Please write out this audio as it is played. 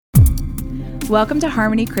Welcome to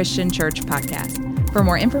Harmony Christian Church Podcast. For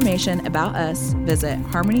more information about us, visit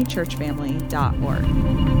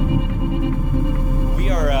harmonychurchfamily.org. We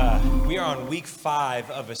are on week 5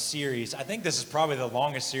 of a series. I think this is probably the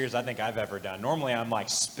longest series I think I've ever done. Normally I'm like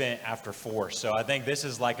spent after 4, so I think this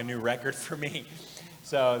is like a new record for me.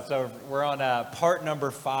 So we're on part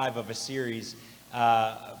number 5 of a series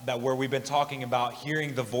where we've been talking about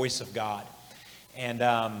hearing the voice of God. And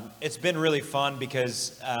it's been really fun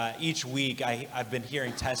because each week I've been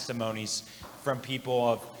hearing testimonies from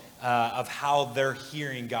people of how they're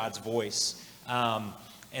hearing God's voice. And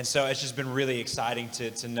so it's just been really exciting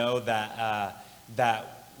to know that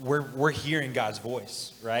we're hearing God's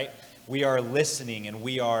voice, right? We are listening, and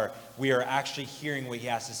we are actually hearing what He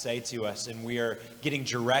has to say to us, and we are getting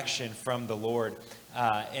direction from the Lord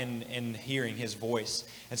in hearing His voice.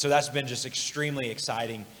 And so that's been just extremely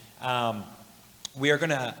exciting. I'm going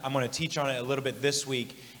to teach on it a little bit this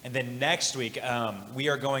week, and then next week we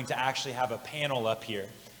are going to actually have a panel up here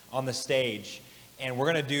on the stage, and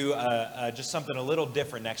we're going to do just something a little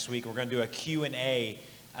different next week. We're going to do a Q&A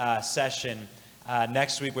session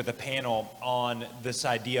next week with a panel on this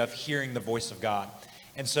idea of hearing the voice of God.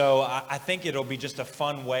 And so I think it'll be just a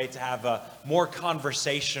fun way to have a more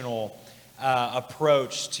conversational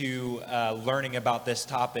approach to learning about this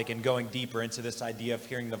topic and going deeper into this idea of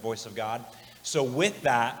hearing the voice of God. So with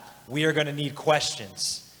that, we are going to need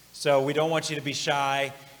questions. So we don't want you to be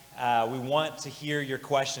shy. We want to hear your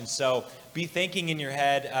questions. So be thinking in your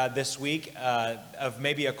head this week of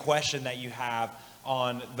maybe a question that you have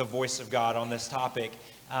on the voice of God on this topic.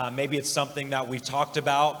 Maybe it's something that we've talked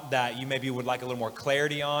about that you maybe would like a little more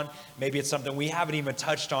clarity on. Maybe it's something we haven't even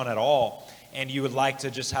touched on at all, and you would like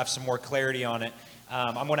to just have some more clarity on it.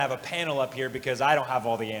 I'm going to have a panel up here because I don't have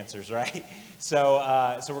all the answers, right? So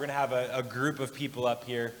we're going to have a group of people up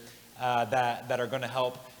here that are going to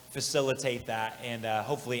help facilitate that and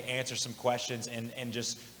hopefully answer some questions and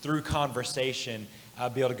just through conversation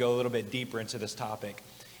be able to go a little bit deeper into this topic.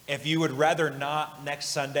 If you would rather not next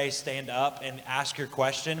Sunday stand up and ask your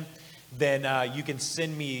question, then you can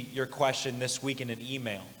send me your question this week in an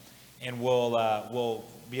email, and we'll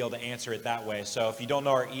be able to answer it that way. So if you don't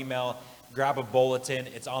know our email, grab a bulletin.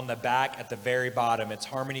 It's on the back at the very bottom. It's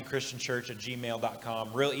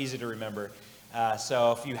harmonychristianchurch@gmail.com. Real easy to remember.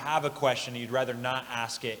 So if you have a question and you'd rather not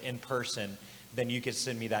ask it in person, then you can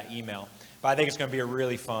send me that email. But I think it's going to be a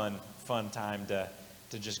really fun time to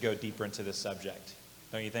just go deeper into this subject.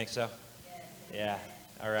 Don't you think so? Yes. Yeah.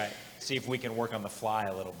 All right. See if we can work on the fly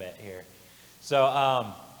a little bit here.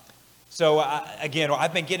 Again,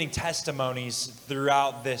 I've been getting testimonies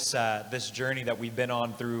throughout this journey that we've been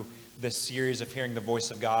on through this series of hearing the voice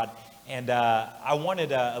of God. And I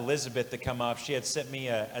wanted Elizabeth to come up. She had sent me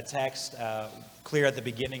a text clear at the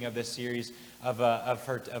beginning of this series of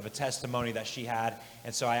a testimony that she had.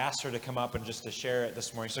 And so I asked her to come up and just to share it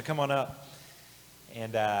this morning. So come on up.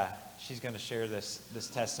 And she's going to share this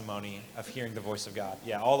testimony of hearing the voice of God.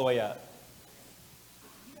 Yeah, all the way up.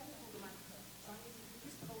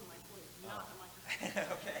 Okay,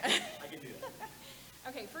 I can do that.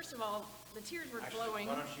 Okay, first of all, the tears were flowing.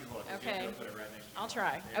 Why don't you hold it? Okay, Put it right next to you. I'll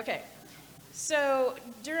try. Yeah. Okay, so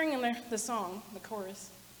during the song, the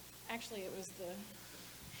chorus, actually it was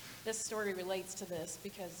this story relates to this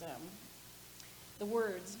because the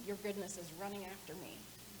words, "Your goodness is running after me."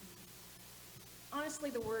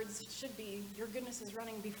 Honestly, the words should be, "Your goodness is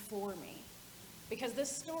running before me," because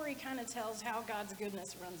this story kind of tells how God's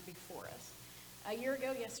goodness runs before us. A year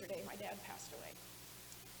ago yesterday, my dad passed away.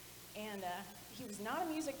 And he was not a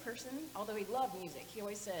music person, although he loved music. He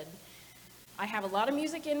always said, "I have a lot of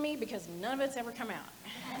music in me because none of it's ever come out."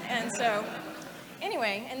 And so,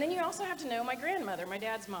 anyway, and then you also have to know my grandmother, my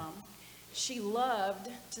dad's mom. She loved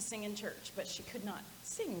to sing in church, but she could not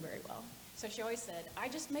sing very well. So she always said, "I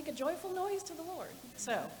just make a joyful noise to the Lord."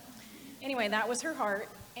 So, anyway, that was her heart.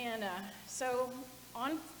 And so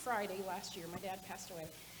on Friday last year, my dad passed away.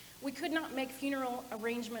 We could not make funeral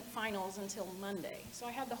arrangement finals until Monday. So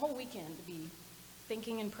I had the whole weekend to be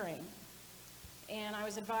thinking and praying. And I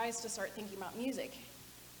was advised to start thinking about music.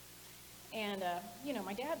 And,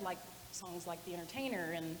 my dad liked songs like The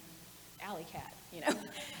Entertainer and Alley Cat,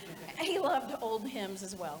 He loved old hymns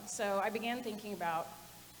as well. So I began thinking about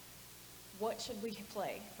what should we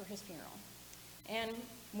play for his funeral. And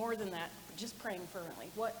more than that, just praying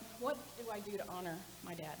fervently. What do I do to honor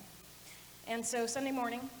my dad? And so Sunday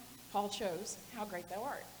morning, Paul chose "How Great Thou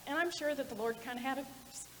Art." And I'm sure that the Lord kind of had a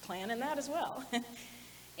plan in that as well.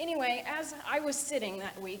 Anyway, as I was sitting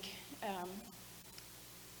that week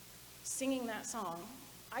singing that song,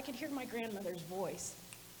 I could hear my grandmother's voice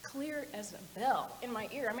clear as a bell in my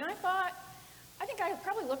ear. I mean, I thought I think I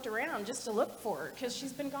probably looked around just to look for her because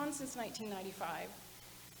she's been gone since 1995.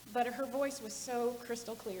 But her voice was so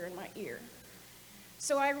crystal clear in my ear.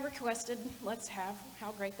 So I requested, let's have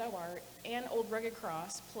How Great Thou Art and Old Rugged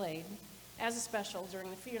Cross played as a special during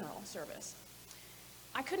the funeral service.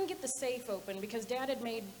 I couldn't get the safe open because Dad had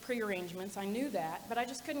made pre-arrangements. I knew that, but I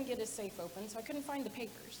just couldn't get his safe open, so I couldn't find the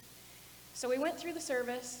papers. So we went through the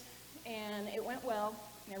service, and it went well,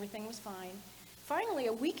 and everything was fine. Finally,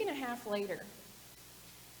 a week and a half later,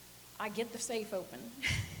 I get the safe open,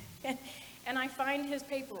 and I find his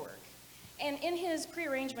paperwork. And in his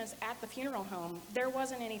pre-arrangements at the funeral home, there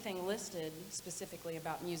wasn't anything listed specifically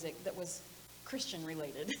about music that was Christian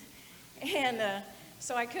related. And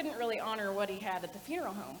so I couldn't really honor what he had at the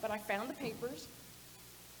funeral home. But I found the papers,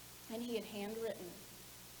 and he had handwritten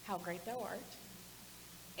How Great Thou Art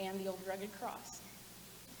and the Old Rugged Cross.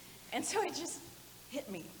 And so it just hit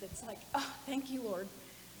me. It's like, oh, thank you, Lord,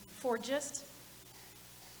 for just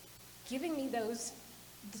giving me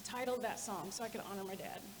the title of that song so I could honor my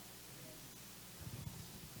dad.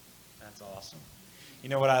 That's awesome. You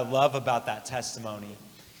know, what I love about that testimony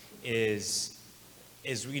is,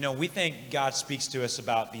 you know, we think God speaks to us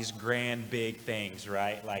about these grand, big things,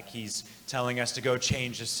 right? Like he's telling us to go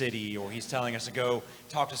change the city, or he's telling us to go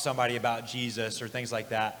talk to somebody about Jesus or things like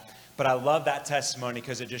that. But I love that testimony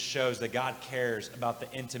because it just shows that God cares about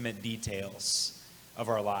the intimate details of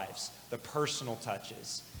our lives, the personal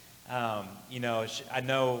touches. You know, I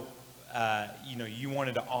know, you know, you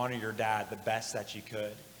wanted to honor your dad the best that you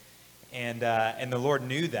could. And the Lord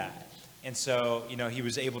knew that. And so, you know, he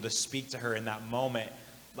was able to speak to her in that moment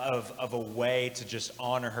of a way to just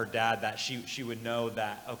honor her dad, that she would know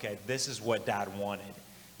that, okay, this is what dad wanted,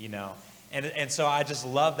 you know. And so I just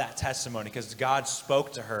love that testimony because God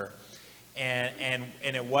spoke to her, and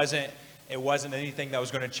it wasn't anything that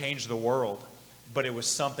was going to change the world, but it was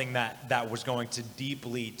something that was going to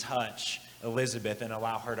deeply touch Elizabeth and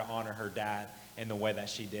allow her to honor her dad in the way that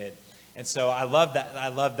she did. And so I love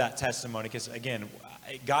that testimony because, again,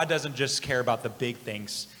 God doesn't just care about the big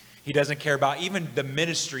things. He doesn't care about even the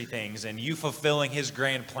ministry things and you fulfilling his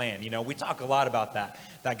grand plan. You know, we talk a lot about that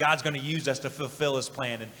God's going to use us to fulfill his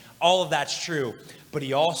plan, and all of that's true. But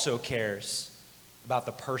he also cares about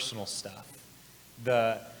the personal stuff,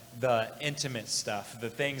 the intimate stuff, the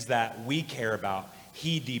things that we care about,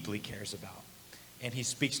 he deeply cares about. And he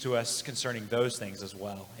speaks to us concerning those things as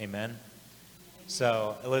well. Amen.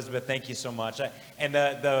 So, Elizabeth, thank you so much. And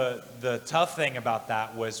the tough thing about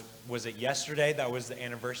that was it yesterday that was the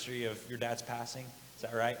anniversary of your dad's passing? Is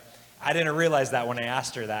that right? I didn't realize that when I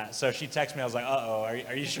asked her that. So she texted me. I was like, uh-oh,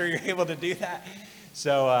 are you sure you're able to do that?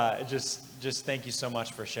 So just thank you so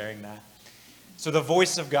much for sharing that. So the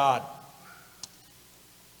voice of God.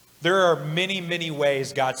 There are many, many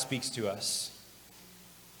ways God speaks to us.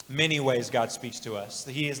 Many ways God speaks to us.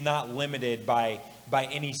 He is not limited by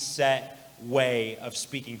any set way of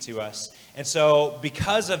speaking to us. And so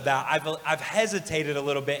because of that, I've hesitated a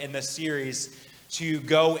little bit in this series to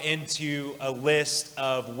go into a list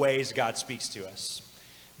of ways God speaks to us,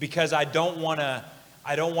 because I don't want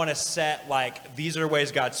to set like these are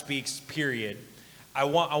ways God speaks, period. I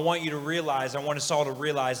want you to realize, I want us all to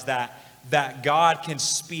realize that God can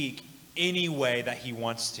speak any way that he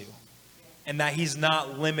wants to, and that he's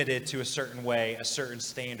not limited to a certain way, a certain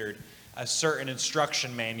standard, a certain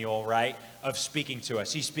instruction manual, right, of speaking to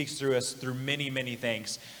us. He speaks through us through many, many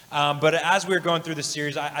things. But as we were going through the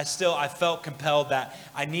series, I felt compelled that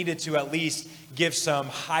I needed to at least give some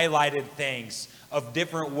highlighted things of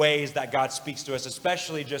different ways that God speaks to us,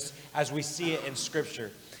 especially just as we see it in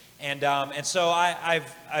Scripture. And so I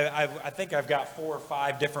think I've got 4 or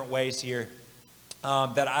 5 different ways here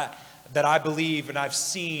that I believe and I've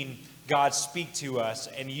seen God speak to us,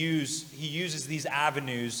 and He uses these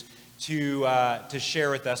avenues to share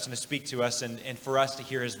with us and to speak to us and for us to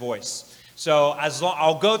hear his voice. So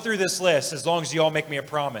I'll go through this list as long as you all make me a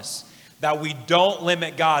promise that we don't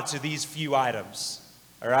limit God to these few items.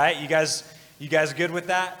 All right? You guys good with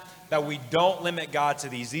that? That we don't limit God to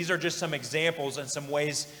these. These are just some examples and some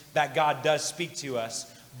ways that God does speak to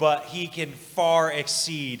us, but he can far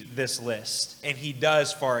exceed this list. And he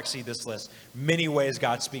does far exceed this list. Many ways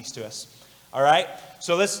God speaks to us. All right?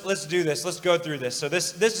 So let's do this. Let's go through this. So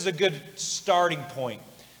this is a good starting point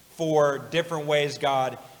for different ways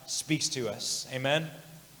God speaks to us. Amen?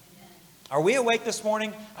 Are we awake this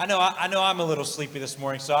morning? I know I'm a little sleepy this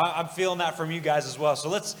morning, so I'm feeling that from you guys as well.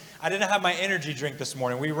 So I didn't have my energy drink this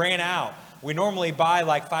morning. We ran out. We normally buy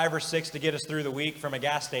like 5 or 6 to get us through the week from a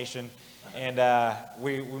gas station, and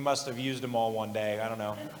we must have used them all one day. I don't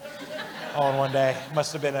know. All in one day.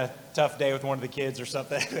 Must have been a tough day with one of the kids or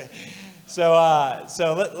something.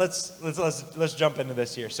 Let's jump into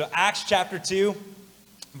this here. So Acts chapter 2,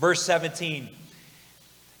 verse 17.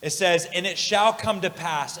 It says, "And it shall come to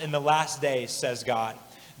pass in the last days, says God,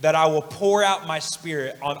 that I will pour out my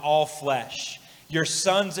spirit on all flesh. Your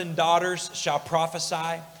sons and daughters shall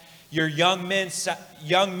prophesy. Your young men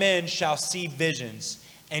shall see visions,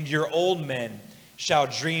 and your old men shall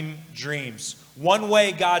dream dreams." One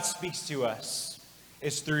way God speaks to us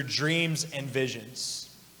is through dreams and visions.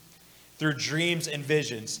 Through dreams and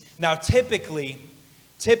visions. Now, typically,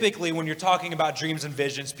 when you're talking about dreams and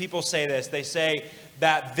visions, people say this. They say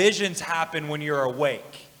that visions happen when you're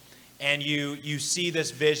awake. And you see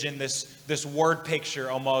this vision, this word picture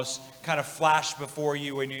almost kind of flash before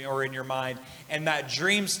you or in your mind. And that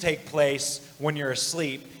dreams take place when you're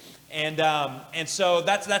asleep. And so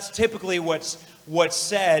that's typically what's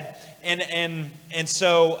said. And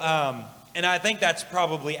I think that's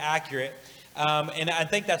probably accurate. And I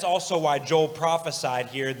think that's also why Joel prophesied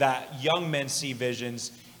here that young men see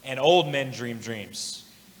visions and old men dream dreams,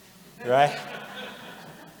 right?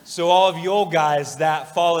 So all of you old guys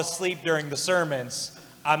that fall asleep during the sermons,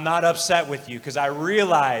 I'm not upset with you because I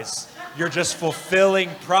realize you're just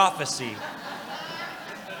fulfilling prophecy.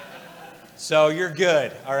 So you're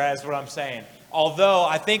good, all right, is what I'm saying. Although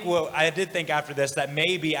I did think after this that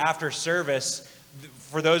maybe after service,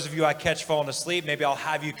 for those of you I catch falling asleep, maybe I'll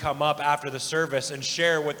have you come up after the service and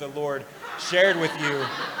share what the Lord shared with you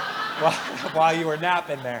while you were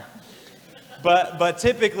napping there. But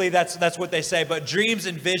typically that's what they say. But dreams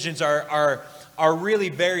and visions are really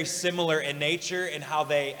very similar in nature and how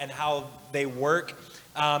they work.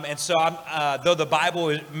 And so though the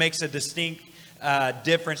Bible makes a distinct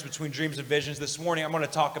difference between dreams and visions, this morning I'm going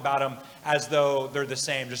to talk about them as though they're the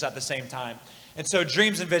same, just at the same time. And so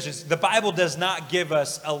dreams and visions, the Bible does not give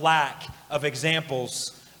us a lack of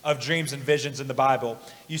examples of dreams and visions in the Bible.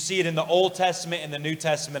 You see it in the Old Testament and the New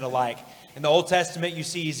Testament alike. In the Old Testament, you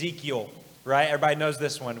see Ezekiel, right? Everybody knows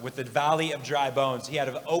this one, with the valley of dry bones. He had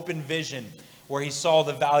an open vision where he saw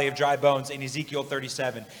the valley of dry bones in Ezekiel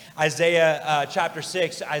 37. Isaiah chapter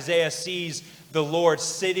 6, Isaiah sees the Lord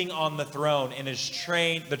sitting on the throne in the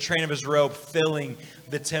train of his robe filling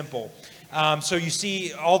the temple. So you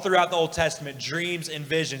see all throughout the Old Testament, dreams and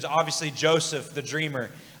visions. Obviously, Joseph, the dreamer,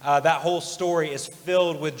 that whole story is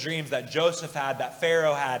filled with dreams that Joseph had, that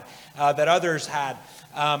Pharaoh had, that others had.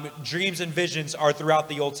 Dreams and visions are throughout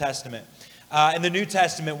the Old Testament. In the New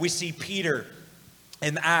Testament, we see Peter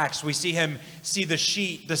in Acts. We see him see the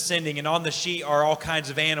sheet descending, and on the sheet are all kinds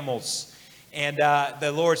of animals. And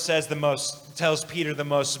the Lord tells Peter the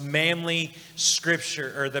most manly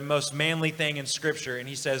scripture, or the most manly thing in Scripture. And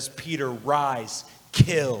he says, "Peter, rise,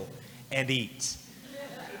 kill, and eat."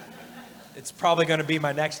 It's probably going to be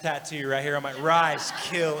my next tattoo right here. I'm like, rise,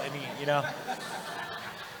 kill, and eat,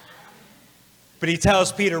 But he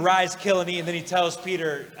tells Peter, rise, kill, and eat. And then he tells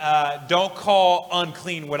Peter, don't call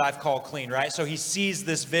unclean what I've called clean, right? So he sees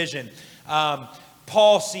this vision.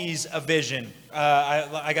 Paul sees a vision.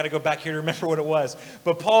 I got to go back here to remember what it was.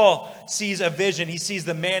 But Paul sees a vision. He sees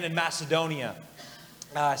the man in Macedonia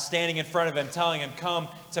standing in front of him, telling him, come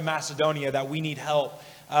to Macedonia, that we need help.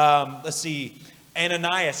 Let's see.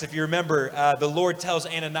 Ananias, if you remember, the Lord tells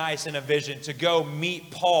Ananias in a vision to go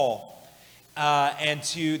meet Paul. And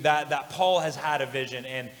that Paul has had a vision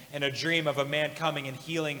and a dream of a man coming and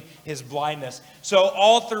healing his blindness. So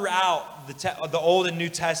all throughout the Old and New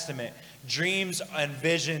Testament, dreams and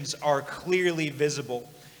visions are clearly visible.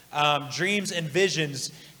 Dreams and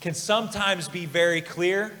visions can sometimes be very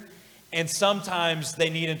clear, and sometimes they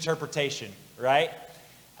need interpretation, right?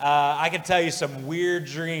 I can tell you some weird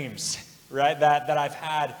dreams, right, that I've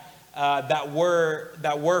had that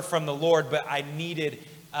were from the Lord, but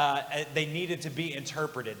they needed to be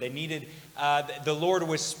interpreted. The Lord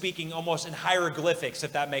was speaking almost in hieroglyphics,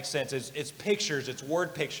 if that makes sense. It's pictures, it's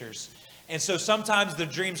word pictures. And so sometimes the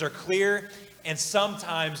dreams are clear, and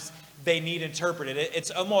sometimes they need interpreted. It's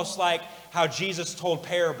almost like how Jesus told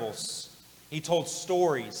parables. He told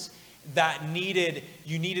stories that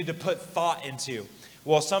you needed to put thought into.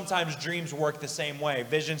 Well, sometimes dreams work the same way.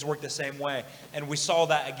 Visions work the same way. And we saw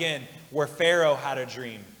that again where Pharaoh had a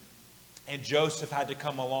dream. And Joseph had to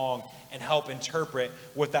come along and help interpret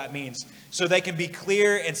what that means. So they can be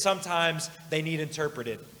clear, and sometimes they need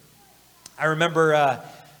interpreted. I remember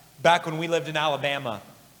back when we lived in Alabama,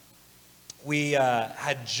 we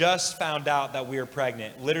had just found out that we were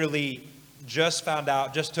pregnant. Literally just found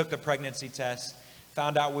out, just took the pregnancy test,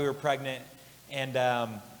 found out we were pregnant,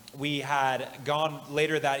 and we had gone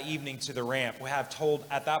later that evening to the ramp.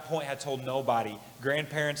 At that point, had told nobody.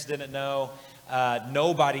 Grandparents didn't know.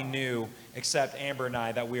 Nobody knew except Amber and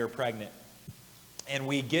I that we were pregnant. and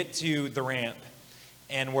we get to the ramp,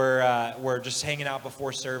 and we're just hanging out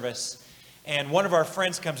before service. And one of our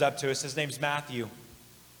friends comes up to us. His name's Matthew.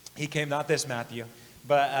 He came, not this Matthew,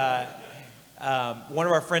 but one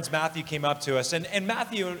of our friends, Matthew, came up to us. And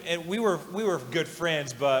Matthew, and we were good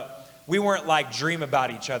friends, but we weren't like dream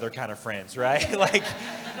about each other kind of friends, right?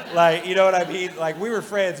 like, you know what I mean? Like, we were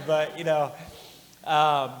friends, but,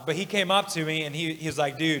 but he came up to me and he was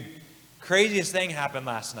like, dude, craziest thing happened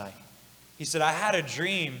last night. He said, I had a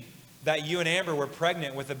dream that you and Amber were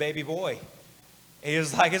pregnant with a baby boy. And he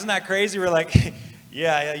was like, isn't that crazy? We're like,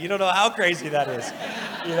 yeah, you don't know how crazy that is.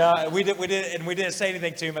 We didn't say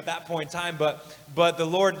anything to him at that point in time, but the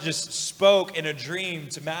Lord just spoke in a dream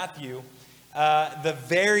to Matthew the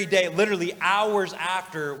very day, literally hours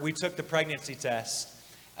after we took the pregnancy test.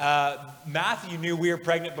 Matthew knew we were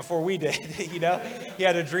pregnant before we did. He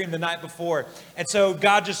had a dream the night before, and so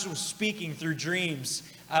God just was speaking through dreams,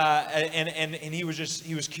 and he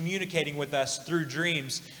was communicating with us through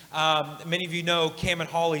dreams. Many of you know Cam and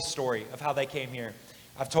Holly's story of how they came here.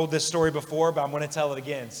 I've told this story before, but I'm going to tell it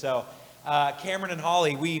again. So Cameron and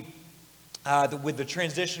Holly, with the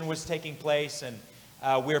transition was taking place, and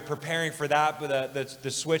we were preparing for that,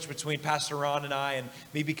 the switch between Pastor Ron and I, and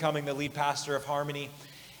me becoming the lead pastor of Harmony.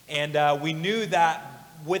 And we knew that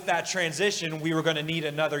with that transition, we were going to need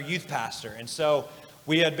another youth pastor. And so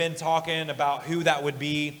we had been talking about who that would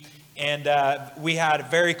be. And we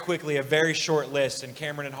had very quickly a very short list, and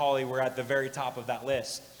Cameron and Holly were at the very top of that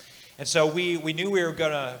list. And so we knew we were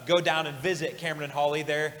going to go down and visit Cameron and Holly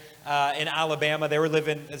there in Alabama. They were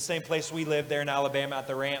living in the same place we lived there in Alabama at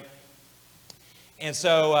the ramp. And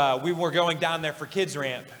so we were going down there for kids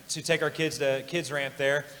ramp to take our kids to kids ramp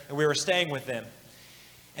there, and we were staying with them.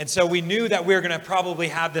 And so we knew that we were going to probably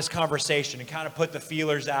have this conversation and kind of put the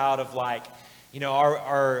feelers out of like,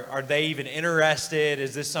 are they even interested?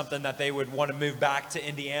 Is this something that they would want to move back to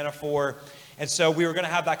Indiana for? And so we were going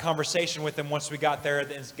to have that conversation with them once we got there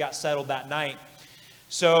and got settled that night.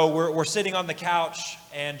 So we're sitting on the couch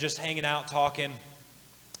and just hanging out, talking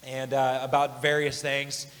and about various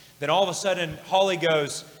things. Then all of a sudden, Holly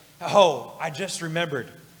goes, oh, I just remembered.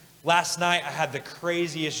 Last night, I had the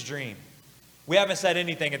craziest dream. We haven't said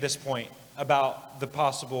anything at this point about the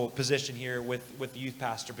possible position here with the youth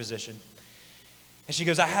pastor position. And she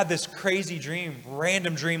goes, I had this crazy dream,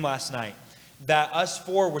 random dream last night, that us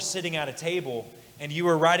four were sitting at a table and you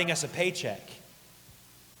were writing us a paycheck.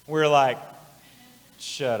 We're like,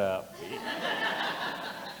 shut up.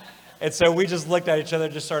 And so we just looked at each other,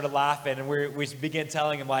 just started laughing, and we began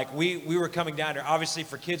telling him, like, we were coming down here, obviously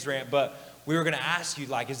for kids ramp, but we were going to ask you,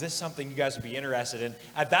 like, is this something you guys would be interested in?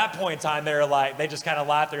 At that point in time, they just kind of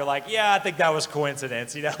laughed. They were like, yeah, I think that was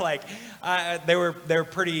coincidence. They were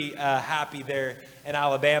pretty happy there in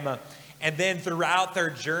Alabama. And then throughout their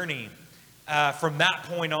journey, from that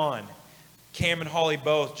point on, Cam and Holly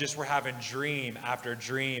both just were having dream after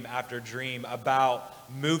dream after dream about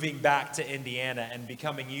moving back to Indiana and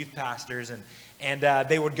becoming youth pastors. And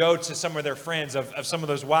they would go to some of their friends of some of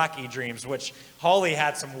those wacky dreams, which Holly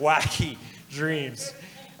had some wacky dreams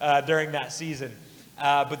during that season.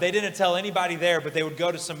 But they didn't tell anybody there, but they would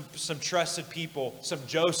go to some trusted people, some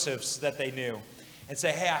Josephs that they knew, and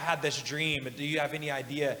say, hey, I had this dream. Do you have any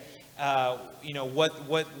idea,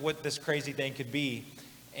 what this crazy thing could be?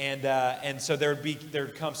 And so there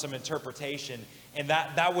would come some interpretation. And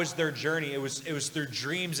that was their journey. It was through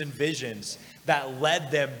dreams and visions that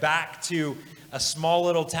led them back to a small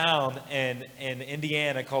little town in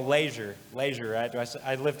Indiana called Leisure. Leisure, right?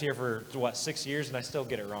 I lived here for, 6 years, and I still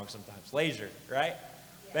get it wrong sometimes. Leisure, right?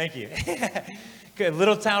 Yeah. Thank you. Good.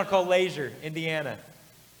 Little town called Leisure, Indiana,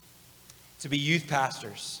 to be youth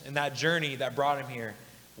pastors. And that journey that brought him here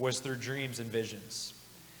was through dreams and visions.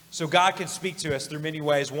 So God can speak to us through many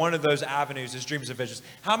ways. One of those avenues is dreams and visions.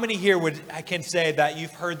 How many here can say that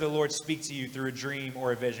you've heard the Lord speak to you through a dream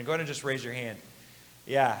or a vision? Go ahead and just raise your hand.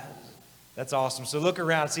 Yeah, that's awesome. So look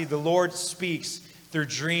around. See, the Lord speaks through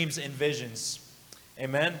dreams and visions.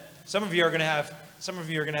 Amen. Some of you are going to have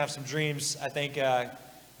some dreams, I think,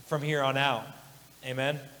 from here on out.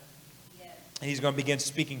 Amen. Yes. And He's going to begin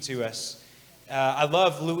speaking to us. I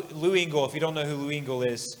love Lou Engle. If you don't know who Lou Engle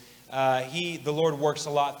is, the Lord works a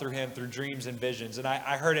lot through him through dreams and visions. And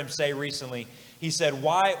I heard him say recently, he said,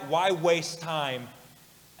 why waste time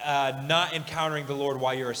not encountering the Lord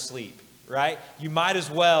while you're asleep, right? He might as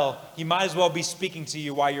well be speaking to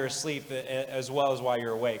you while you're asleep as well as while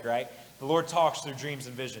you're awake, right? The Lord talks through dreams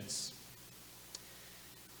and visions.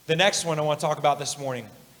 The next one I want to talk about this morning,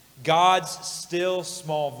 God's still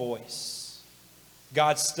small voice.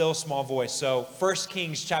 God's still small voice. So 1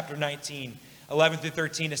 Kings chapter 19, 11 through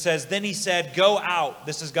 13, it says, then he said, go out.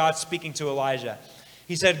 This is God speaking to Elijah.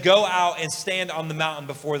 He said, "Go out and stand on the mountain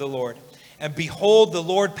before the Lord." And behold, the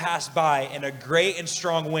Lord passed by, and a great and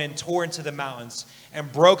strong wind tore into the mountains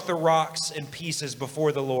and broke the rocks in pieces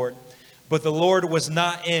before the Lord. But the Lord was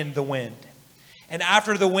not in the wind. And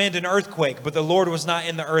after the wind, an earthquake, but the Lord was not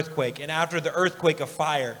in the earthquake. And after the earthquake, a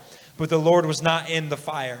fire, but the Lord was not in the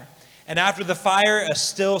fire. And after the fire, a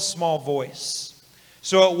still small voice.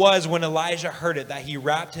 So it was when Elijah heard it that he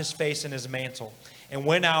wrapped his face in his mantle and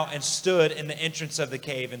went out and stood in the entrance of the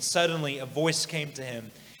cave. And suddenly a voice came to him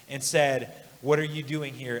and said, "What are you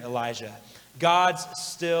doing here, Elijah?" God's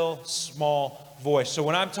still small voice. So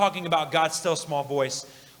when I'm talking about God's still small voice,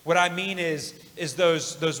 what I mean is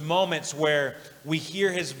those moments where we hear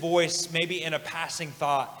his voice maybe in a passing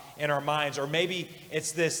thought in our minds, or maybe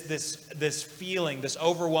it's this feeling, this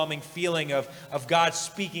overwhelming feeling of God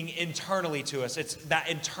speaking internally to us. It's that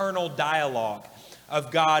internal dialogue of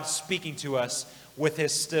God speaking to us with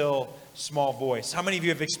his still small voice. How many of you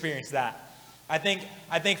have experienced that? I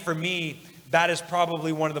think for me, that is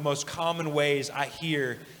probably one of the most common ways I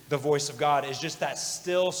hear the voice of God, is just that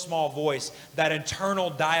still small voice, that internal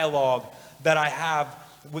dialogue that I have,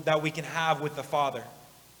 that we can have with the Father.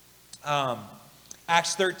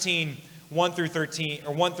 Acts 13, 1 through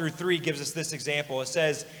 3 gives us this example. It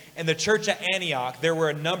says, "In the church at Antioch, there were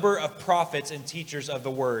a number of prophets and teachers of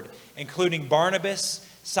the word, including Barnabas,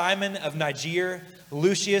 Simon of Niger,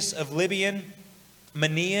 Lucius of Libyan,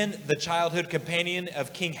 Manaen, the childhood companion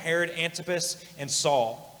of King Herod Antipas, and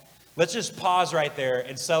Saul." Let's just pause right there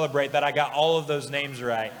and celebrate that I got all of those names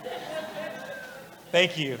right.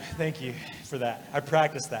 Thank you for that. I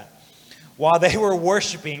practiced that. While they were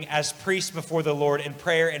worshiping as priests before the Lord in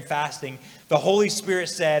prayer and fasting, the Holy Spirit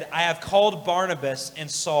said, "I have called Barnabas and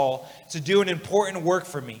Saul to do an important work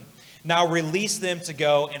for me. Now release them to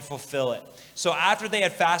go and fulfill it." So after they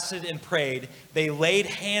had fasted and prayed, they laid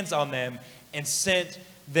hands on them and sent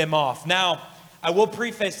them off. Now, I will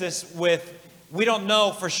preface this with, we don't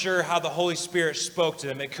know for sure how the Holy Spirit spoke to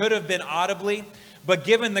them. It could have been audibly, but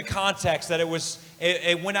given the context that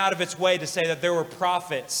it went out of its way to say that there were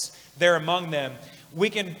prophets there among them, we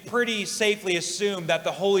can pretty safely assume that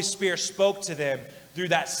the Holy Spirit spoke to them through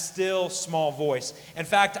that still small voice. In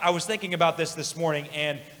fact, I was thinking about this morning,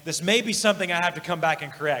 and this may be something I have to come back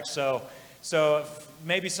and correct. So if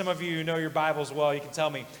maybe some of you know your Bibles well, you can tell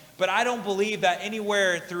me. But I don't believe that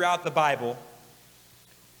anywhere throughout the Bible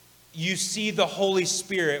you see the Holy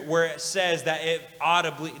Spirit where it says that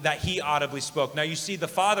he audibly spoke. Now you see the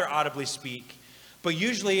Father audibly speak, but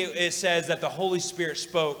usually it says that the Holy Spirit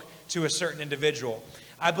spoke to a certain individual.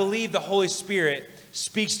 I believe the Holy Spirit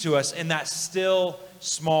speaks to us in that still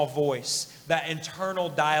small voice, that internal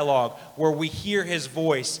dialogue where we hear his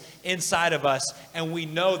voice inside of us and we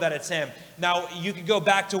know that it's him. Now you can go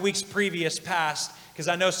back to weeks previous past, because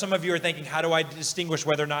I know some of you are thinking, how do I distinguish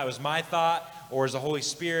whether or not it was my thought or is the Holy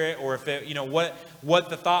Spirit, or if it, what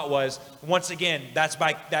the thought was. Once again,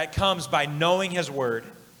 that comes by knowing his word.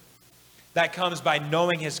 That comes by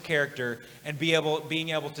knowing his character and being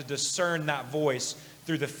able to discern that voice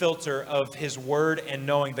through the filter of his word and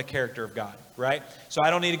knowing the character of God, right? So I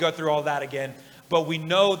don't need to go through all that again, but we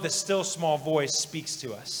know the still small voice speaks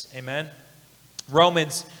to us. Amen.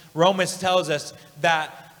 Romans tells us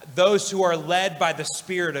that those who are led by the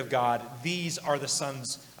Spirit of God, these are the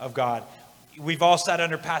sons of God. We've all sat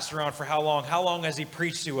under Pastor Ron for how long? How long has he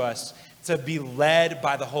preached to us to be led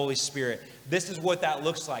by the Holy Spirit? This is what that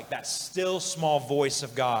looks like, that still small voice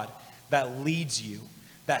of God that leads you,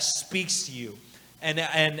 that speaks to you, and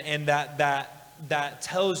that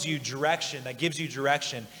tells you direction, that gives you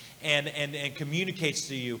direction, and communicates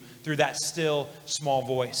to you through that still small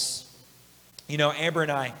voice. You know, Amber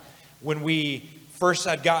and I, when we first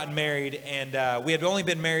had gotten married, and we had only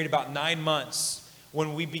been married about 9 months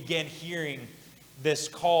when we began hearing this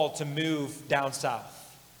call to move down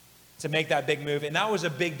south, to make that big move. And that was a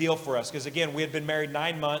big deal for us because, again, we had been married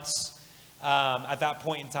 9 months at that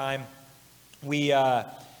point in time. We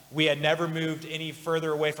had never moved any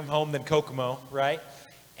further away from home than Kokomo, right?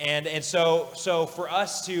 And so for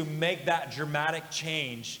us to make that dramatic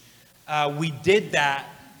change, we did that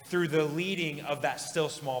through the leading of that still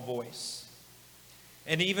small voice.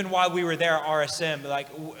 And even while we were there at RSM,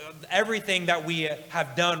 everything that we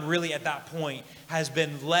have done really at that point has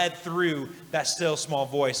been led through that still small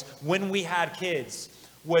voice. When we had kids,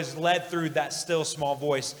 was led through that still small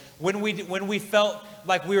voice. When we felt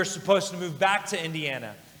like we were supposed to move back to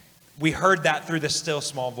Indiana, we heard that through the still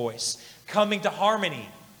small voice. Coming to Harmony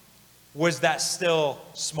was that still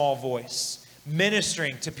small voice.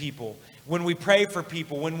 Ministering to people. When we pray for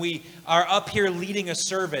people, when we are up here leading a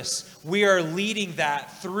service, we are leading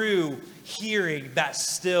that through hearing that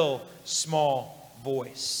still small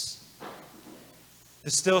voice. The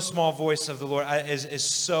still small voice of the Lord is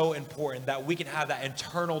so important, that we can have that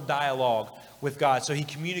internal dialogue with God. So he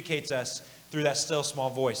communicates us through that still small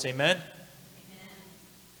voice. Amen?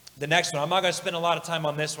 The next one, I'm not going to spend a lot of time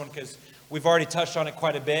on this one because we've already touched on it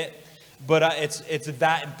quite a bit, but it's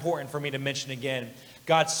that important for me to mention again.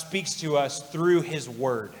 God speaks to us through his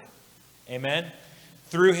word. Amen?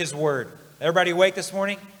 Through his word. Everybody awake this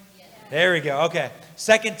morning? Yes. There we go. Okay.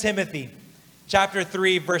 2 Timothy chapter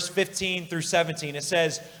 3, verse 15 through 17. It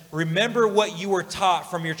says, remember what you were taught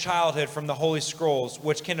from your childhood from the Holy Scrolls,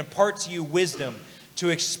 which can impart to you wisdom to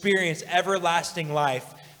experience everlasting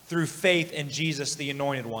life through faith in Jesus, the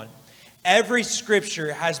Anointed One. Every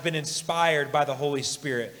scripture has been inspired by the Holy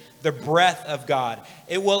Spirit, the breath of God.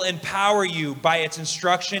 It will empower you by its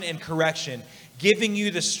instruction and correction, giving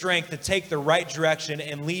you the strength to take the right direction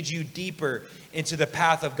and lead you deeper into the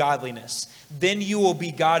path of godliness. Then you will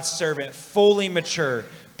be God's servant, fully mature,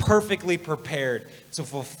 perfectly prepared to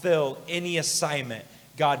fulfill any assignment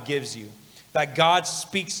God gives you. That God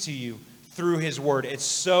speaks to you through his word. It's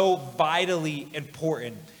so vitally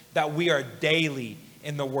important that we are daily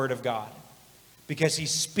in the word of God, because he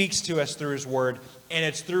speaks to us through his word. And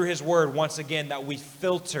it's through his word, once again, that we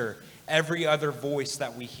filter every other voice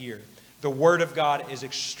that we hear. The word of God is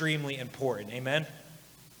extremely important. Amen? Amen.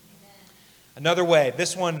 Another way,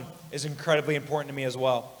 this one is incredibly important to me as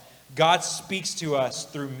well. God speaks to us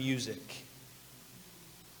through music. Yes.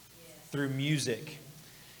 Through music.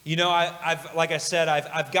 You know, I've like I said,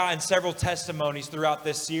 I've gotten several testimonies throughout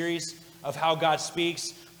this series of how God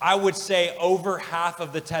speaks. I would say over half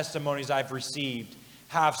of the testimonies I've received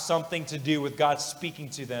have something to do with God speaking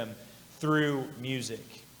to them through music.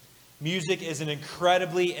 Music is an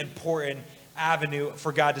incredibly important avenue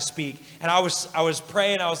for God to speak. And I was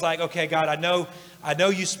praying. I was like, okay, God, I know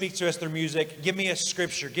you speak to us through music. Give me a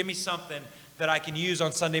scripture. Give me something that I can use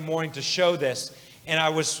on Sunday morning to show this. And I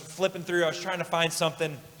was flipping through. I was trying to find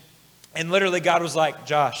something. And literally God was like,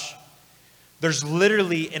 Josh, there's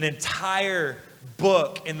literally an entire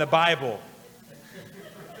book in the Bible.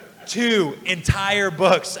 2 entire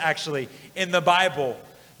books, actually, in the Bible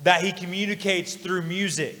that he communicates through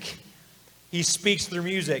music. He speaks through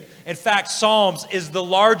music. In fact, Psalms is the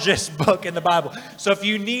largest book in the Bible. So if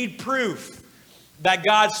you need proof that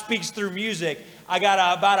God speaks through music, I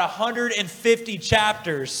got about 150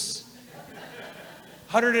 chapters.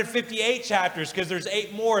 158 chapters, because there's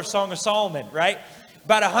 8 more of Song of Solomon, right?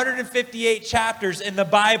 About 158 chapters in the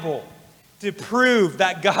Bible to prove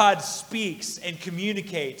that God speaks and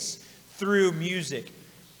communicates through music.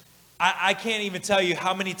 I can't even tell you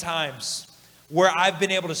how many times where I've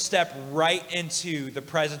been able to step right into the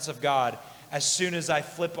presence of God as soon as I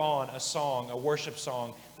flip on a song, a worship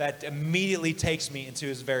song, that immediately takes me into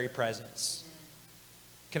his very presence.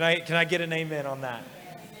 Can I get an amen on that?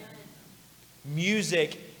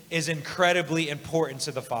 Music is incredibly important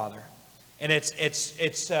to the Father. And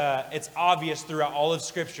it's obvious throughout all of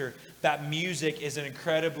Scripture that music is an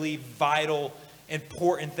incredibly vital,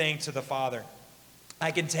 important thing to the Father. I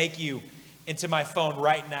can take you into my phone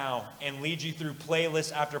right now and lead you through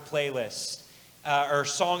playlist after playlist, or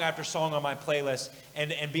song after song on my playlist,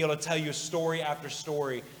 and be able to tell you story after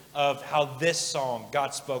story of how this song,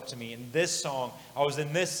 God spoke to me. And this song, I was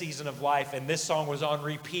in this season of life, and this song was on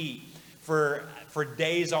repeat for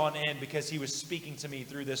days on end because he was speaking to me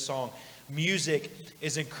through this song. Music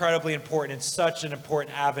is incredibly important and such an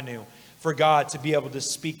important avenue for God to be able to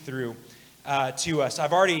speak through to us.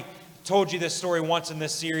 I've already told you this story once in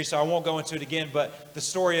this series, so I won't go into it again, but the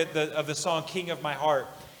story of the song King of My Heart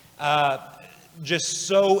just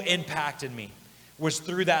so impacted me, was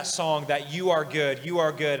through that song that you are good,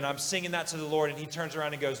 and I'm singing that to the Lord, and he turns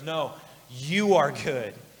around and goes, no, you are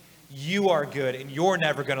good, and you're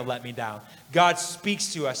never going to let me down. God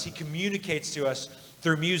speaks to us. He communicates to us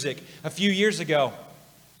through music. A few years ago,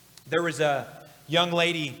 there was a young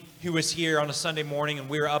lady who was here on a Sunday morning, and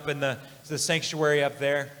we were up in the sanctuary up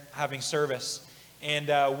there having service.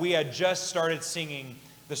 And we had just started singing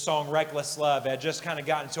the song Reckless Love. It had just kind of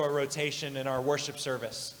gotten to our rotation in our worship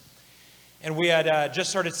service. And we had just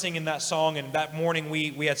started singing that song, and that morning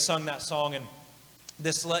we had sung that song. And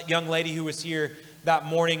this young lady who was here that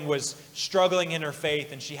morning was struggling in her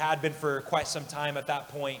faith, and she had been for quite some time at that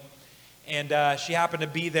point. And she happened to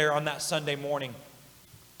be there on that Sunday morning.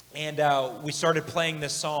 And we started playing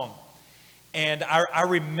this song. And I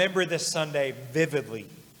remember this Sunday vividly.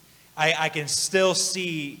 I can still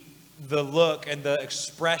see the look and the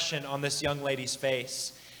expression on this young lady's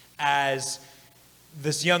face as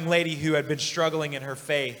this young lady who had been struggling in her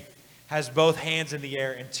faith has both hands in the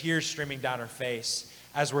air and tears streaming down her face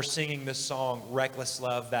as we're singing this song, Reckless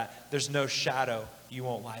Love, that there's no shadow you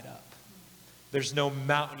won't light up. There's no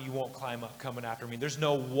mountain you won't climb up coming after me. There's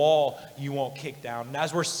no wall you won't kick down. And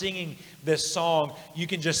as we're singing this song, you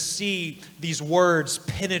can just see these words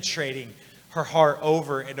penetrating her heart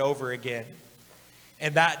over and over again.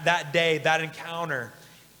 And that day, that encounter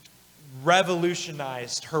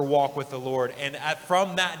revolutionized her walk with the Lord. And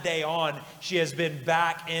from that day on, she has been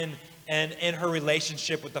back in her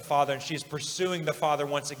relationship with the Father, and she's pursuing the Father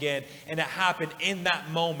once again. And it happened in that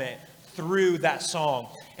moment through that song.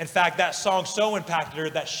 In fact, that song so impacted her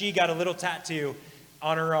that she got a little tattoo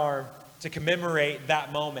on her arm to commemorate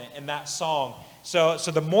that moment and that song. So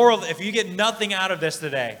the moral, if you get nothing out of this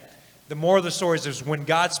today, the moral of the story is when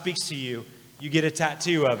God speaks to you, you get a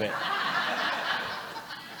tattoo of it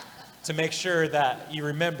to make sure that you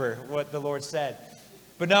remember what the Lord said.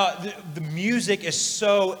 But no, the music is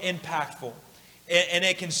so impactful, and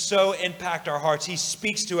it can so impact our hearts. He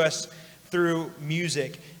speaks to us through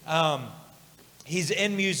music. He's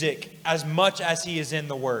in music as much as he is in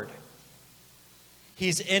the Word.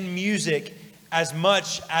 He's in music as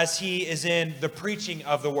much as he is in the preaching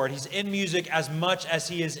of the Word. He's in music as much as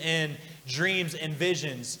he is in dreams and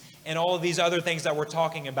visions and all of these other things that we're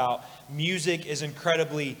talking about. Music is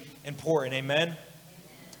incredibly important. Amen?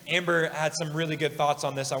 Amber had some really good thoughts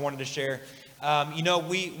on this I wanted to share.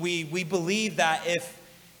 We believe that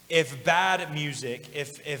if bad music,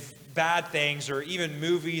 if bad things, or even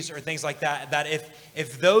movies or things like that, that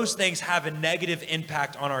if those things have a negative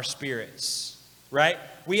impact on our spirits, right?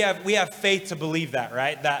 We have faith to believe that,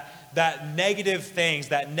 right? That negative things,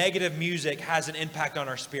 that negative music has an impact on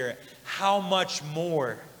our spirit. How much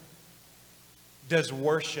more does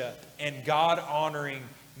worship and God-honoring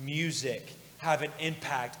music have an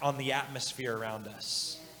impact on the atmosphere around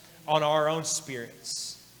us, on our own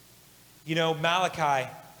spirits? You know, Malachi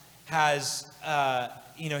has,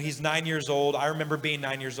 he's 9 years old. I remember being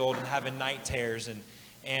 9 years old and having night terrors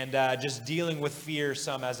and just dealing with fear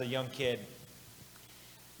some as a young kid.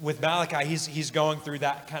 With Malachi, he's going through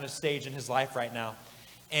that kind of stage in his life right now.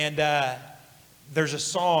 And there's a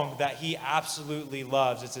song that he absolutely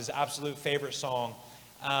loves. It's his absolute favorite song.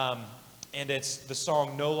 And it's the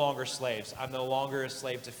song, No Longer Slaves. I'm no longer a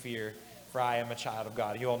slave to fear, for I am a child of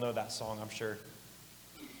God. You all know that song, I'm sure.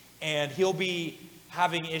 And he'll be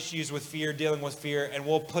having issues with fear, dealing with fear, and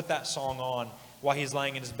we'll put that song on while he's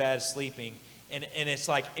laying in his bed sleeping. And it's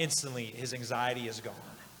like instantly his anxiety is gone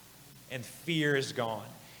and fear is gone.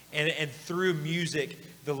 And through music,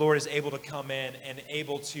 the Lord is able to come in and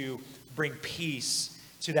able to bring peace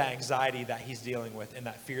to that anxiety that he's dealing with and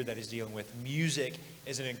that fear that he's dealing with. Music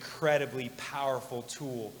is an incredibly powerful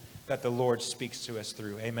tool that the Lord speaks to us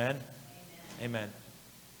through. Amen? Amen.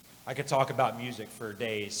 I could talk about music for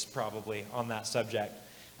days probably on that subject,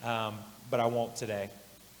 but I won't today.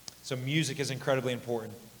 So music is incredibly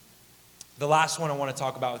important. The last one I want to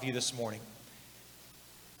talk about with you this morning,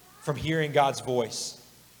 from hearing God's voice.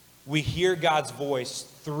 We hear God's voice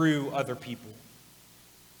through other people.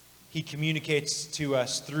 He communicates to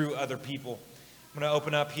us through other people. I'm going to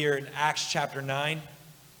open up here in Acts chapter 9.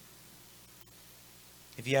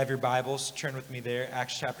 If you have your Bibles, turn with me there,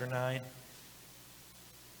 Acts chapter 9.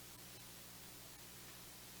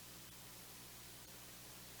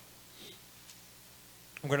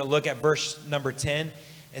 I'm going to look at verse number 10.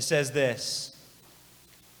 It says this.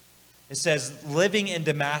 It says, living in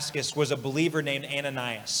Damascus was a believer named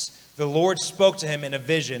Ananias. The Lord spoke to him in a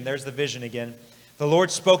vision. There's the vision again. The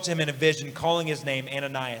Lord spoke to him in a vision, calling his name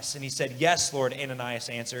Ananias. And he said, yes, Lord, Ananias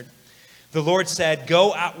answered. The Lord said,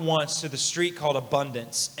 go at once to the street called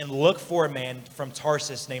Abundance and look for a man from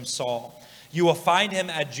Tarsus named Saul. You will find him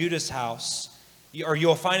at Judas' house, or you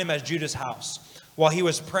will find him at Judas' house. While he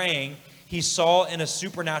was praying, he saw in a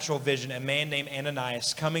supernatural vision a man named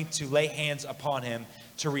Ananias coming to lay hands upon him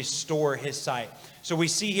to restore his sight. So we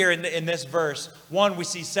see here in this verse, one, we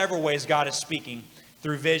see several ways God is speaking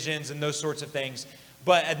through visions and those sorts of things.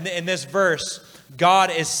 But in this verse,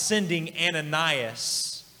 God is sending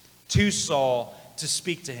Ananias to Saul to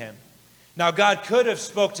speak to him. Now, God could have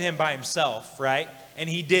spoke to him by himself, right? And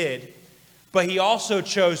he did. But he also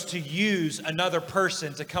chose to use another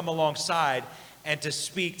person to come alongside and to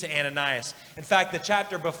speak to Ananias. In fact, the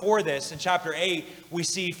chapter before this, in chapter 8, we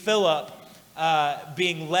see Philip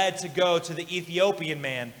being led to go to the Ethiopian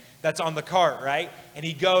man that's on the cart, right? And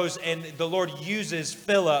he goes, and the Lord uses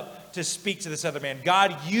Philip to speak to this other man.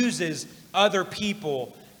 God uses other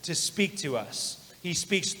people to speak to us. He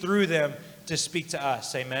speaks through them to speak to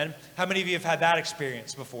us. Amen? How many of you have had that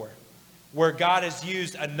experience before? Where God has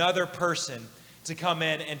used another person to come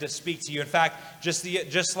in and to speak to you. In fact,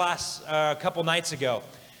 just last couple nights ago,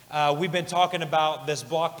 we've been talking about this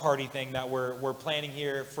block party thing that we're planning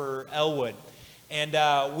here for Elwood.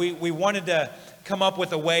 And we wanted to come up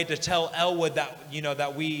with a way to tell Elwood that,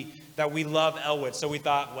 that we love Elwood. So we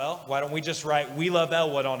thought, well, why don't we just write "We love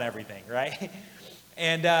Elwood" on everything, right?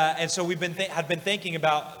 And so we've been had been thinking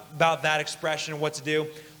about that expression and what to do.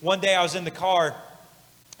 One day I was in the car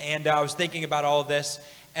and I was thinking about all of this,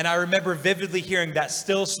 and I remember vividly hearing that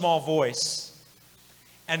still small voice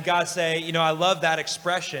and God say, I love that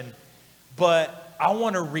expression, but I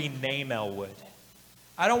want to rename Elwood.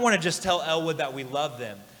 I don't want to just tell Elwood that we love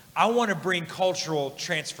them. I want to bring cultural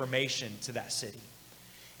transformation to that city.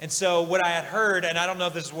 And so what I had heard, and I don't know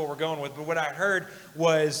if this is what we're going with, but what I heard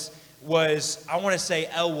was I want to say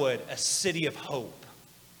Elwood, a city of hope.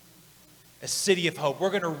 A city of hope. We're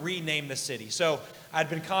going to rename the city. So I'd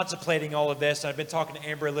been contemplating all of this. I've been talking to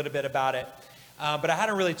Amber a little bit about it. But I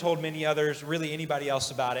hadn't really told many others, really anybody else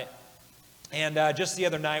about it. And just the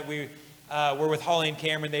other night, we were with Holly and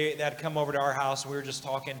Cameron. They had come over to our house. We were just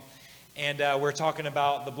talking. And we were talking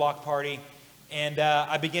about the block party. And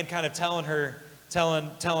I began kind of telling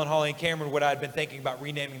Holly and Cameron what I'd been thinking about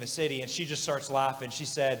renaming the city. And she just starts laughing. She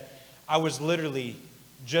said, I was literally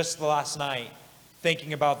just last night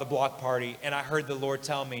thinking about the block party, and I heard the Lord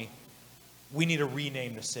tell me, we need to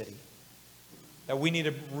rename the city. That we need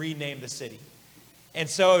to rename the city. And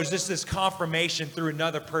so it was just this confirmation through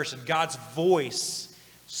another person, God's voice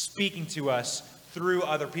speaking to us through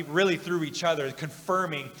other people, really through each other,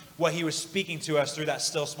 confirming what he was speaking to us through that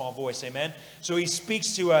still small voice. Amen? So he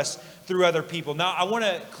speaks to us through other people. Now, I want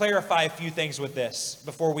to clarify a few things with this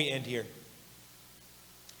before we end here.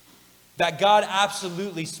 That God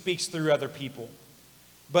absolutely speaks through other people.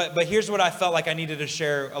 But here's what I felt like I needed to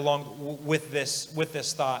share along with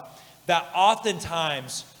this thought. That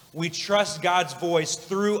oftentimes we trust God's voice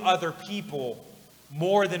through other people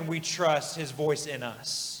more than we trust his voice in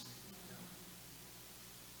us.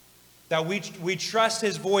 That we trust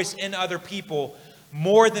his voice in other people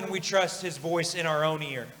more than we trust his voice in our own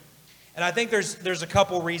ear. And I think there's a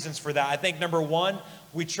couple reasons for that. I think number one,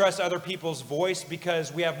 we trust other people's voice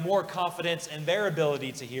because we have more confidence in their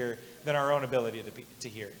ability to hear than our own ability to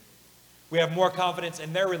hear. We have more confidence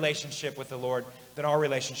in their relationship with the Lord than our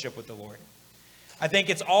relationship with the Lord. I think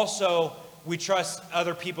it's also we trust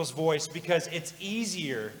other people's voice because it's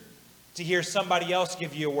easier to hear somebody else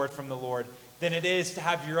give you a word from the Lord than it is to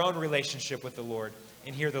have your own relationship with the Lord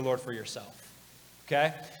and hear the Lord for yourself.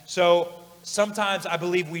 Okay? So sometimes I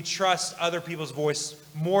believe we trust other people's voice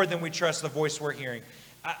more than we trust the voice we're hearing.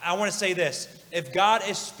 I want to say this. If God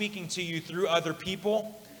is speaking to you through other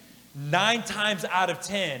people, 9 times out of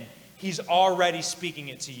 10, he's already speaking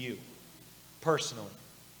it to you personally.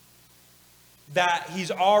 That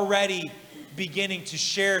he's already beginning to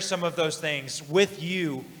share some of those things with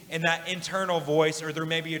you in that internal voice, or through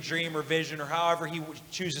maybe a dream or vision, or however he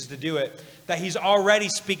chooses to do it, that he's already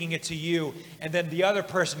speaking it to you, and then the other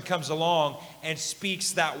person comes along and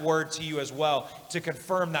speaks that word to you as well to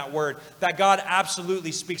confirm that word. That God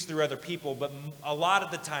absolutely speaks through other people, but a lot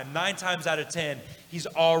of the time, 9 times out of 10, he's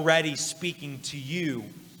already speaking to you,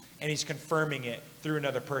 and he's confirming it through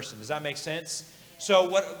another person. Does that make sense? So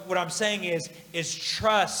what I'm saying is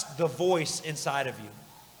trust the voice inside of you.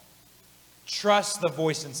 Trust the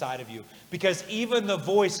voice inside of you. Because even the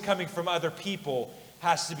voice coming from other people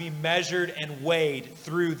has to be measured and weighed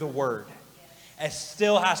through the word. It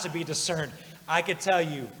still has to be discerned. I could tell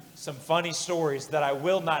you some funny stories that I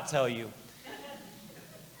will not tell you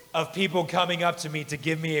of people coming up to me to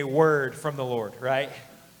give me a word from the Lord, right?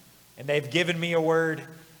 And they've given me a word,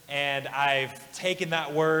 and I've taken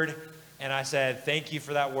that word, and I said, thank you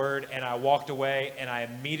for that word, and I walked away, and I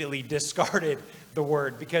immediately discarded the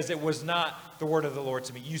word because it was not the word of the Lord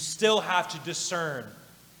to me. You still have to discern.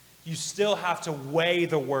 You still have to weigh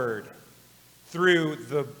the word through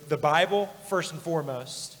the Bible, first and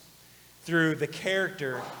foremost, through the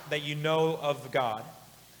character that you know of God,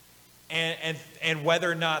 and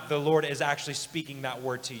whether or not the Lord is actually speaking that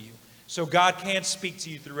word to you. So God can speak to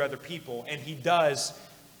you through other people, and he does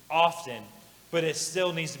often, but it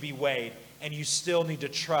still needs to be weighed. And you still need to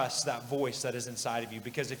trust that voice that is inside of you.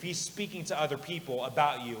 Because if he's speaking to other people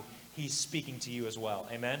about you, he's speaking to you as well.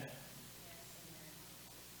 Amen?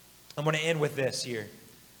 I'm going to end with this here.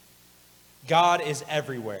 God is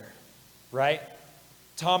everywhere, right?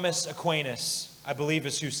 Thomas Aquinas, I believe,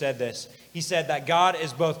 is who said this. He said that God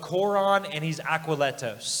is both koron and he's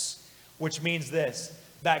akwiletos, which means this,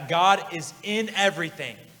 that God is in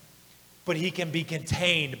everything, but he can be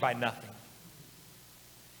contained by nothing.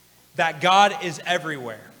 That God is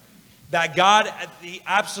everywhere. That God,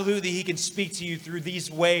 absolutely, he can speak to you through these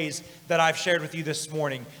ways that I've shared with you this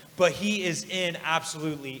morning. but he is in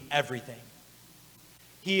absolutely everything.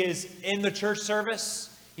 He is in the church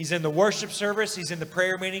service. He's in the worship service. He's in the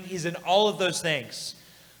prayer meeting. He's in all of those things.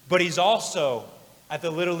 But he's also at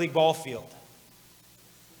the Little League ball field.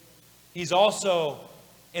 He's also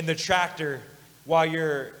in the tractor while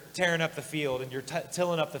you're tearing up the field and you're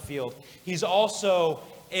tilling up the field. He's also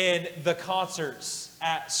in the concerts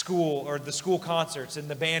at school, or the school concerts and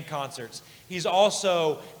the band concerts. He's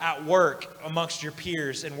also at work amongst your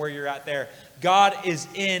peers and where you're at there. God is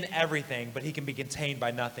in everything, but he can be contained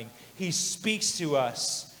by nothing. He speaks to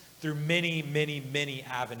us through many, many, many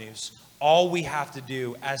avenues. All we have to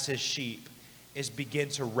do as his sheep is begin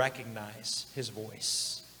to recognize his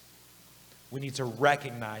voice. We need to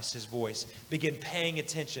recognize his voice. Begin paying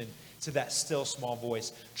attention to that still small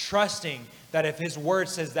voice. Trusting that if his word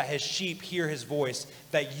says that his sheep hear his voice,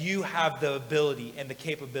 that you have the ability and the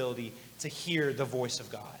capability to hear the voice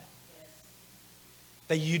of God.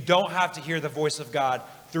 That you don't have to hear the voice of God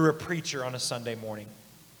through a preacher on a Sunday morning.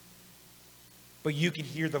 But you can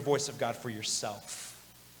hear the voice of God for yourself.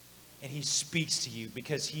 And he speaks to you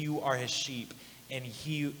because you are his sheep and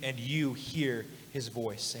you hear his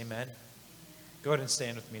voice. Amen. Go ahead and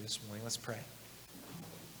stand with me this morning. Let's pray.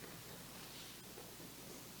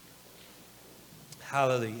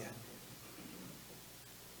 Hallelujah.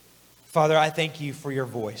 Father, I thank you for your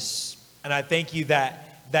voice. And I thank you that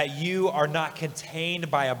you are not contained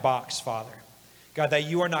by a box, Father. God, that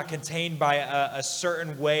you are not contained by a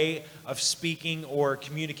certain way of speaking or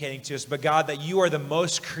communicating to us. But God, that you are the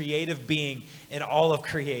most creative being in all of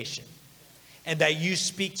creation. And that you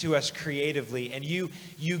speak to us creatively, and you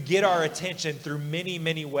get our attention through many,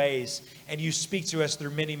 many ways, and you speak to us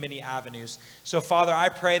through many, many avenues. So, Father, I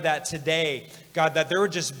pray that today, God, that there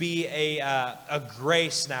would just be a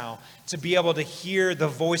grace now to be able to hear the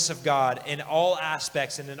voice of God in all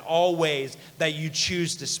aspects and in all ways that you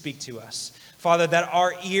choose to speak to us. Father, that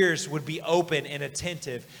our ears would be open and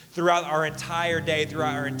attentive throughout our entire day,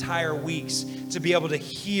 throughout our entire weeks, to be able to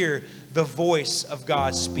hear the voice of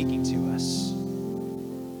God speaking to us.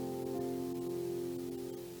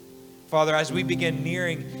 Father, as we begin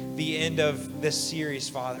nearing the end of this series,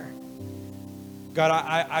 Father, God,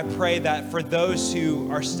 I pray that for those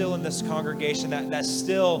who are still in this congregation, that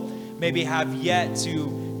still maybe have yet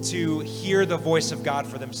to hear the voice of God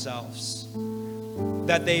for themselves,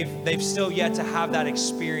 that they've still yet to have that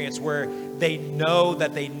experience where they know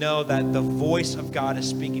that the voice of God is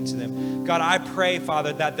speaking to them. God, I pray,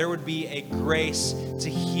 Father, that there would be a grace to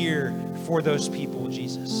hear for those people,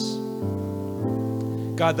 Jesus.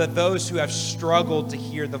 God, that those who have struggled to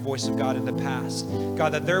hear the voice of God in the past,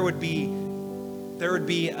 God, that there would be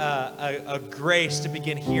a grace to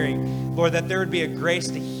begin hearing. Lord, that there would be a grace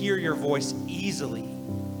to hear your voice easily.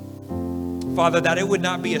 Father, that it would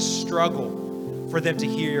not be a struggle for them to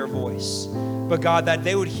hear your voice. But God, that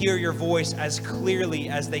they would hear your voice as clearly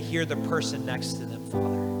as they hear the person next to them,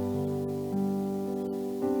 Father.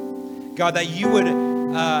 God, that you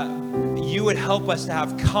would help us to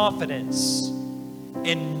have confidence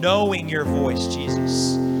in knowing your voice,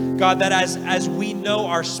 Jesus. God, that as we know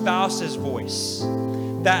our spouse's voice,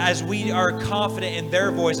 that as we are confident in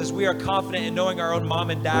their voice, as we are confident in knowing our own mom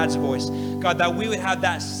and dad's voice, God, that we would have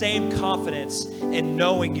that same confidence in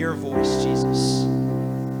knowing your voice, Jesus.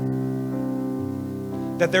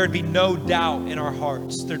 That there would be no doubt in our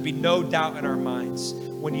hearts, there'd be no doubt in our minds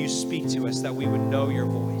when you speak to us, that we would know your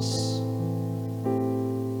voice.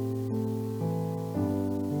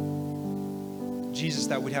 Jesus,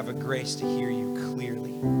 that we'd have a grace to hear you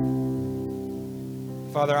clearly.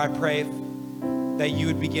 Father, I pray that you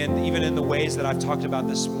would begin, even in the ways that I've talked about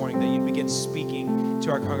this morning, that you'd begin speaking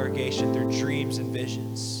to our congregation through dreams and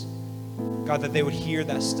visions. God, that they would hear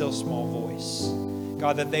that still small voice.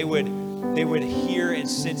 God, that they would hear and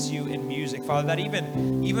sense you in music. Father, that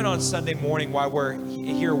even on Sunday morning while we're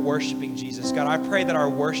here worshiping Jesus, God, I pray that our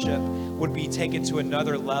worship would be taken to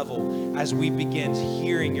another level as we begin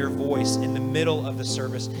hearing your voice in the middle of the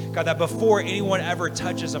service. God, that before anyone ever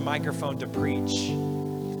touches a microphone to preach,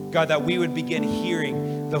 God, that we would begin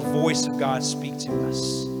hearing the voice of God speak to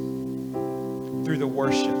us through the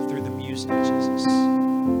worship, through the music, Jesus.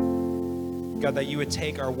 God, that you would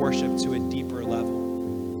take our worship to a deeper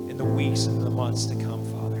level in the weeks and the months to come,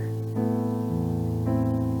 Father.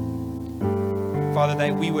 Father,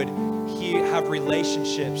 that we would have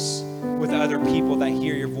relationships with other people that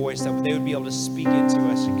hear your voice, that they would be able to speak into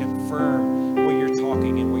us and confirm what you're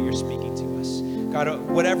talking and what you're speaking to us. God,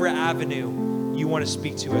 whatever avenue you want to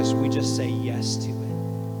speak to us, we just say yes to it.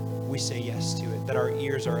 We say yes to it, that our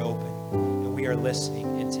ears are open and we are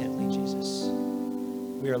listening intently, Jesus.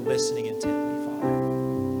 We are listening intently, Father.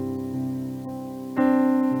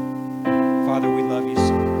 Father, we love you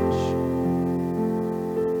so much.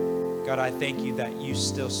 God, I thank you that you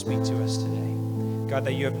still speak to us today. God,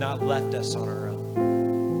 that you have not left us on our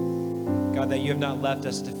own. God, that you have not left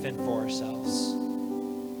us to fend for ourselves.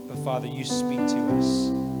 But Father, you speak to us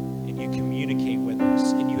and you communicate with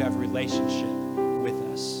us and you have relationship with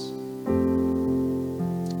us.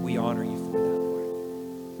 We honor you for that, Lord.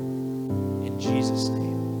 In Jesus'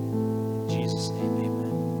 name. In Jesus' name,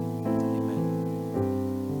 amen. Amen.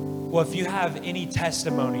 Well, if you have any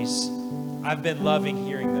testimonies, I've been loving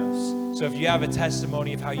hearing those. So if you have a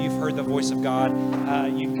testimony of how you've heard the voice of God,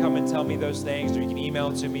 you can come and tell me those things, or you can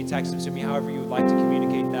email it to me, text it to me, however you would like to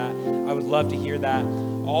communicate that. I would love to hear that.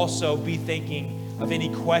 Also, be thinking of any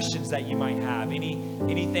questions that you might have,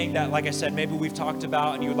 anything that, like I said, maybe we've talked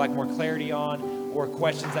about and you would like more clarity on, or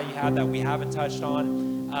questions that you have that we haven't touched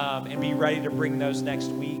on, and be ready to bring those next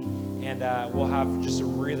week. And we'll have just a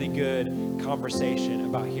really good conversation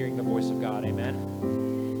about hearing the voice of God.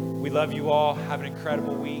 Amen. We love you all. Have an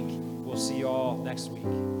incredible week. We'll see you all next week.